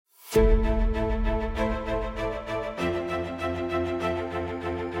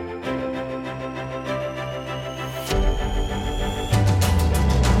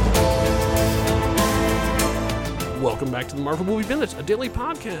Marvel Movie Minute, a daily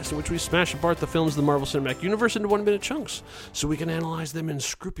podcast in which we smash apart the films of the Marvel Cinematic Universe into 1-minute chunks so we can analyze them in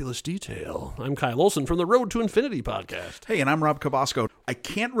scrupulous detail. I'm Kyle Olson from the Road to Infinity podcast. Hey, and I'm Rob Cabasco. I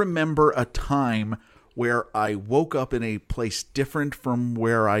can't remember a time where I woke up in a place different from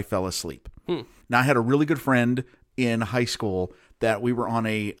where I fell asleep. Now, I had a really good friend in high school that we were on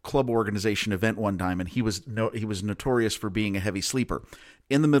a club organization event one time, and he was notorious for being a heavy sleeper.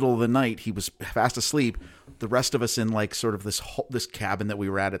 In the middle of the night, he was fast asleep. The rest of us in like sort of this cabin that we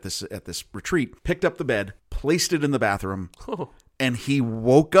were at this retreat picked up the bed, placed it in the bathroom, and he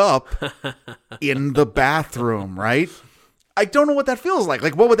woke up in the bathroom. Right? I don't know what that feels like.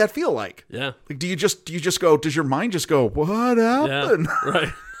 Like, what would that feel like? Yeah. Like, do you just go? Does your mind just go? What happened? Yeah,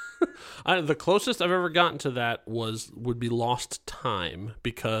 right. The closest I've ever gotten to that would be Lost Time,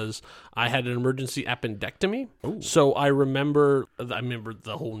 because I had an emergency appendectomy. Ooh. So I remember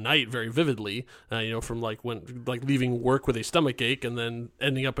the whole night very vividly. From leaving work with a stomach ache and then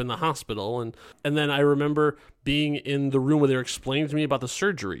ending up in the hospital, and then I remember being in the room where they were explaining to me about the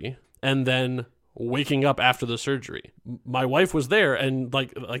surgery, and then waking up after the surgery. My wife was there, and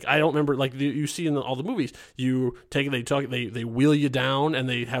like I don't remember, like you see in all the movies, they wheel you down and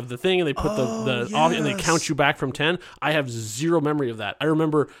they have the thing and they put the off and they count you back from 10. I have zero memory of that. I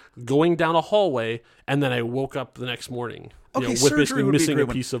remember going down a hallway and then I woke up the next morning. With basically missing a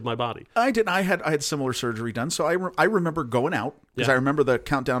piece of my body. I did. I had similar surgery done, so I remember going out because I remember the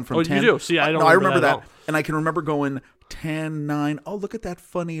countdown from 10. Oh, you do? See, I don't. No, I remember that, and I can remember going 10, 9. Oh, look at that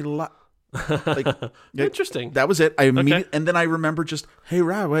funny interesting. That was it. And then I remember just, hey,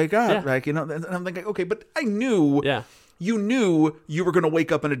 Rob, wake up. Yeah. And I'm thinking, okay, but I knew you knew you were going to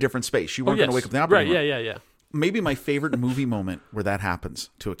wake up in a different space. You weren't going to wake up in the operating room. Yeah. Maybe my favorite movie moment where that happens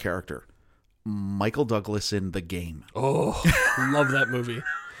to a character, Michael Douglas in The Game. Oh, love that movie.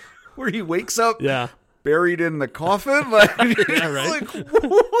 Where he wakes up buried in the coffin. Yeah, right. Like,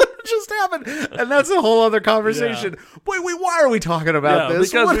 what just happened? And that's a whole other conversation. Yeah. Wait, why are we talking about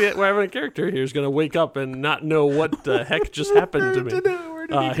this? Because we're having a character here who's going to wake up and not know what the heck just happened to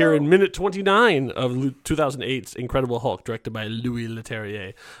me. Here in minute 29 of 2008's Incredible Hulk, directed by Louis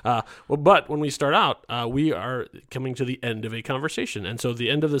Leterrier. But when we start out, we are coming to the end of a conversation. And so the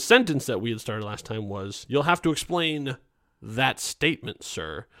end of the sentence that we had started last time was, "You'll have to explain that statement,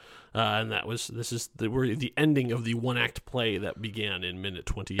 sir." And this is the ending of the one-act play that began in minute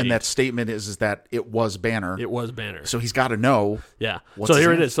 28. And that statement is that it was Banner. It was Banner. So he's got to know. Yeah. So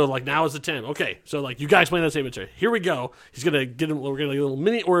here it is. So now is the time. Okay. So you guys explain that statement, sir. Here we go. He's gonna get him. We're gonna get a little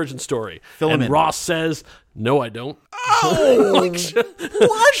mini origin story. Fill him in. Ross says, "No, I don't." Oh,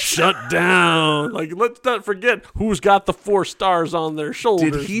 what? Shut down. Let's not forget who's got the 4 stars on their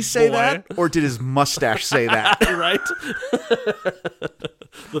shoulders. Did he say that, or did his mustache say that? Right.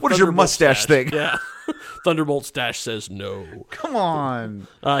 What is your mustache thing? Yeah. Thunderbolt Stash says no. Come on.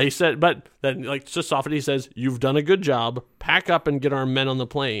 He said, but then just soften, he says, "You've done a good job. Pack up and get our men on the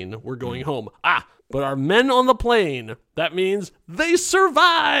plane. We're going home." But our men on the plane, that means they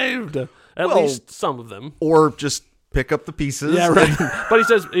survived. At least some of them. Or just pick up the pieces. Yeah, right. But he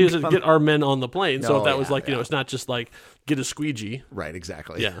says get our men on the plane. So if that was it's not just get a squeegee. Right,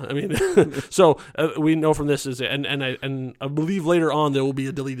 exactly. Yeah, I mean, so we know from this and I believe later on there will be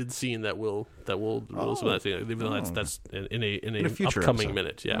a deleted scene that will some of that thing, even though that's in a future upcoming episode.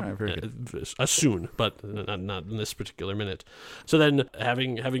 minute. Yeah, Right, very good. Soon, but not in this particular minute. So then,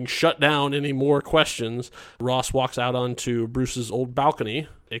 having shut down any more questions, Ross walks out onto Bruce's old balcony.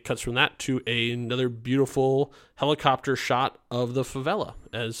 It cuts from that to another beautiful helicopter shot of the favela.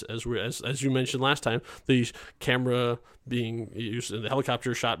 As you mentioned last time, the camera being used and the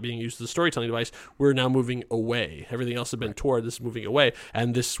helicopter shot being used as a storytelling device. We're now moving away. Everything else has been toward. This is moving away,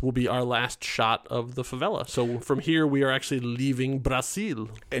 and this will be our last shot of the favela. So from here, we are actually leaving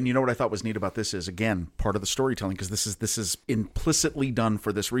Brazil. And you know what I thought was neat about this is, again, part of the storytelling, because this is implicitly done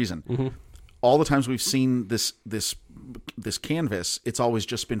for this reason. Mm-hmm. All the times we've seen this canvas, it's always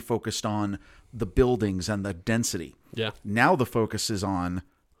just been focused on the buildings and the density. Yeah. Now the focus is on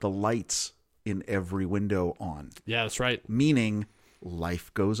the lights in every window on. Yeah, that's right. Meaning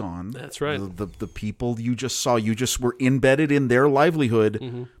life goes on. That's right. The people you just saw, you just were embedded in their livelihood.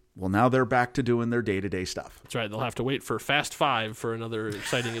 Mm-hmm. Well, now they're back to doing their day-to-day stuff. That's right. They'll have to wait for Fast 5 for another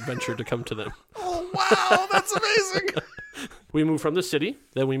exciting adventure to come to them. Oh, wow. That's amazing. We move from the city,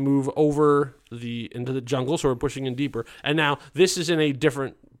 then we move over into the jungle, so we're pushing in deeper. And now this is in a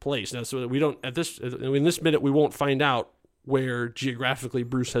different place. Now, so we don't in this minute we won't find out where geographically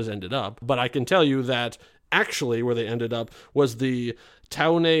Bruce has ended up, but I can tell you that Actually, where they ended up was the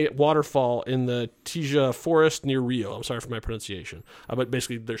Taone waterfall in the Tija forest near Rio. I'm sorry for my pronunciation, but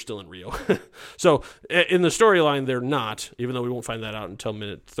basically they're still in Rio. So in the storyline, they're not, even though we won't find that out until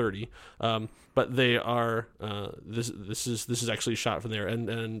minute 30. But they are. This is actually shot from there,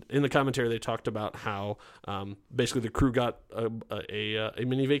 and in the commentary they talked about how basically the crew got a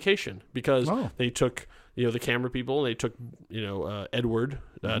mini vacation because they took the camera people and they took Edward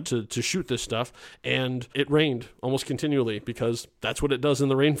to shoot this stuff, and it rained almost continually because that's what it does in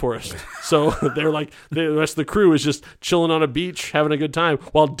the rainforest. So they're like the rest of the crew is just chilling on a beach having a good time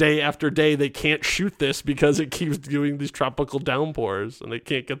while day after day they can't shoot this because it keeps doing these tropical downpours and they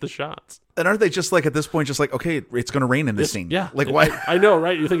can't get the shots. And aren't they just like at this point, just like, okay, it's going to rain in this scene? Yeah. Like, why? I know,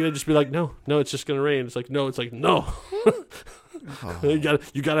 right? You think they'd just be like, no, it's just going to rain. It's like, no. You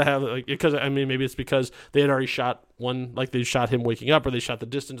gotta have, like, because I mean, maybe it's because they had already shot one, like they shot him waking up, or they shot the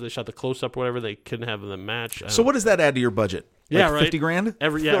distance, they shot the close up, or whatever. They couldn't have them match. So what does that add to your budget? Yeah, like right. 50 grand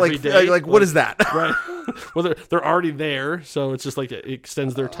every like, day. Like what is that? Right. Well, they're already there, so it's just like it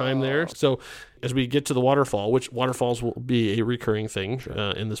extends their time there. So as we get to the waterfall, which waterfalls will be a recurring thing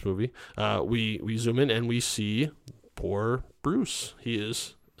in this movie, we zoom in and we see poor Bruce. He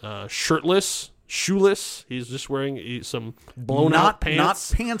is shirtless, shoeless. He's just wearing some blown out pants. Not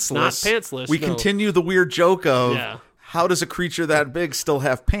pantsless. Not pantsless. We continue the weird joke of how does a creature that big still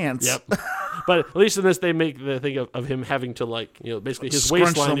have pants? Yep. But at least in this, they make the thing of him having to, like, basically his Scrunch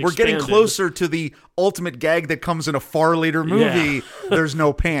waistline them. We're getting closer to the ultimate gag that comes in a far later movie. Yeah. There's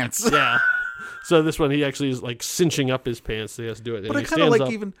no pants. Yeah. So this one, he actually is like cinching up his pants. So he has to do it. But I kind of like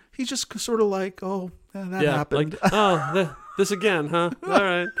up. He's just sort of like, that happened. Like, this again, huh? All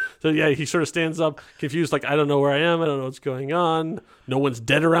right. So yeah, he sort of stands up, confused, like, I don't know where I am. I don't know what's going on. No one's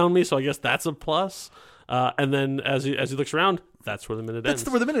dead around me, so I guess that's a plus. And then as he looks around, that's where the minute ends.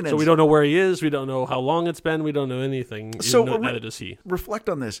 That's where the minute ends. So we don't know where he is. We don't know how long it's been. We don't know anything. So neither does he. Reflect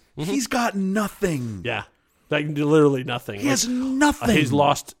on this. Mm-hmm. He's got nothing. Yeah. Like literally nothing. He has nothing. He's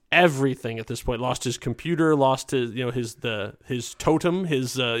lost everything at this point. Lost his computer. Lost his his totem.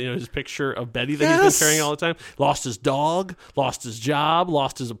 His picture of Betty that he's been carrying all the time. Lost his dog. Lost his job.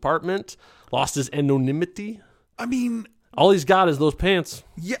 Lost his apartment. Lost his anonymity. I mean, all he's got is those pants.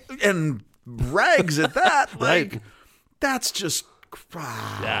 Yeah, and rags at that. Right. Like, that's just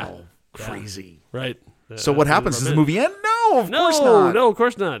crazy. Right. So what happens? Does the movie end? No, of course not. No, of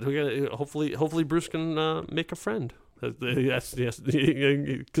course not. We got hopefully Bruce can make a friend. Yes,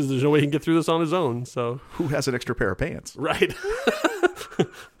 because there's no way he can get through this on his own. So who has an extra pair of pants? Right.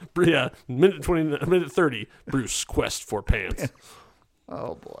 Yeah, minute 30. Bruce quest for pants.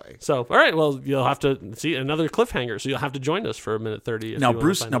 Oh boy. So all right, well, you'll have to see another cliffhanger. So you'll have to join us for a minute 30. Now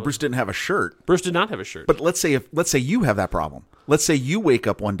Bruce didn't have a shirt. Bruce did not have a shirt. But let's say you have that problem. Let's say you wake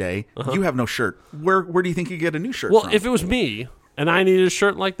up one day, you have no shirt. Where do you think you get a new shirt? Well, from? if it was me and I needed a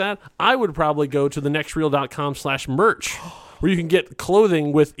shirt like that, I would probably go to thenextreel.com/merch. Where you can get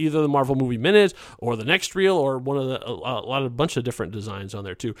clothing with either the Marvel Movie Minute or the Next Reel or a bunch of different designs on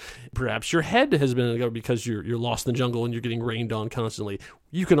there too. Perhaps your head has been because you're lost in the jungle and you're getting rained on constantly.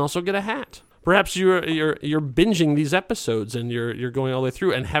 You can also get a hat. Perhaps you're binging these episodes and you're going all the way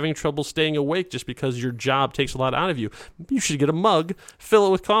through and having trouble staying awake just because your job takes a lot out of you. You should get a mug, fill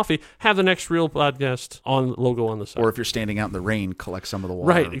it with coffee, have the Next Reel podcast logo on the side. Or if you're standing out in the rain, collect some of the water.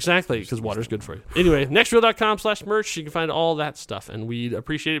 Right, exactly, because water's good for you. Anyway, nextreel.com/merch, you can find all that stuff, and we'd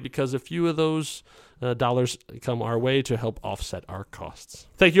appreciate it because a few of those dollars come our way to help offset our costs.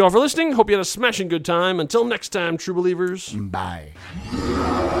 Thank you all for listening. Hope you had a smashing good time. Until next time, true believers. Bye.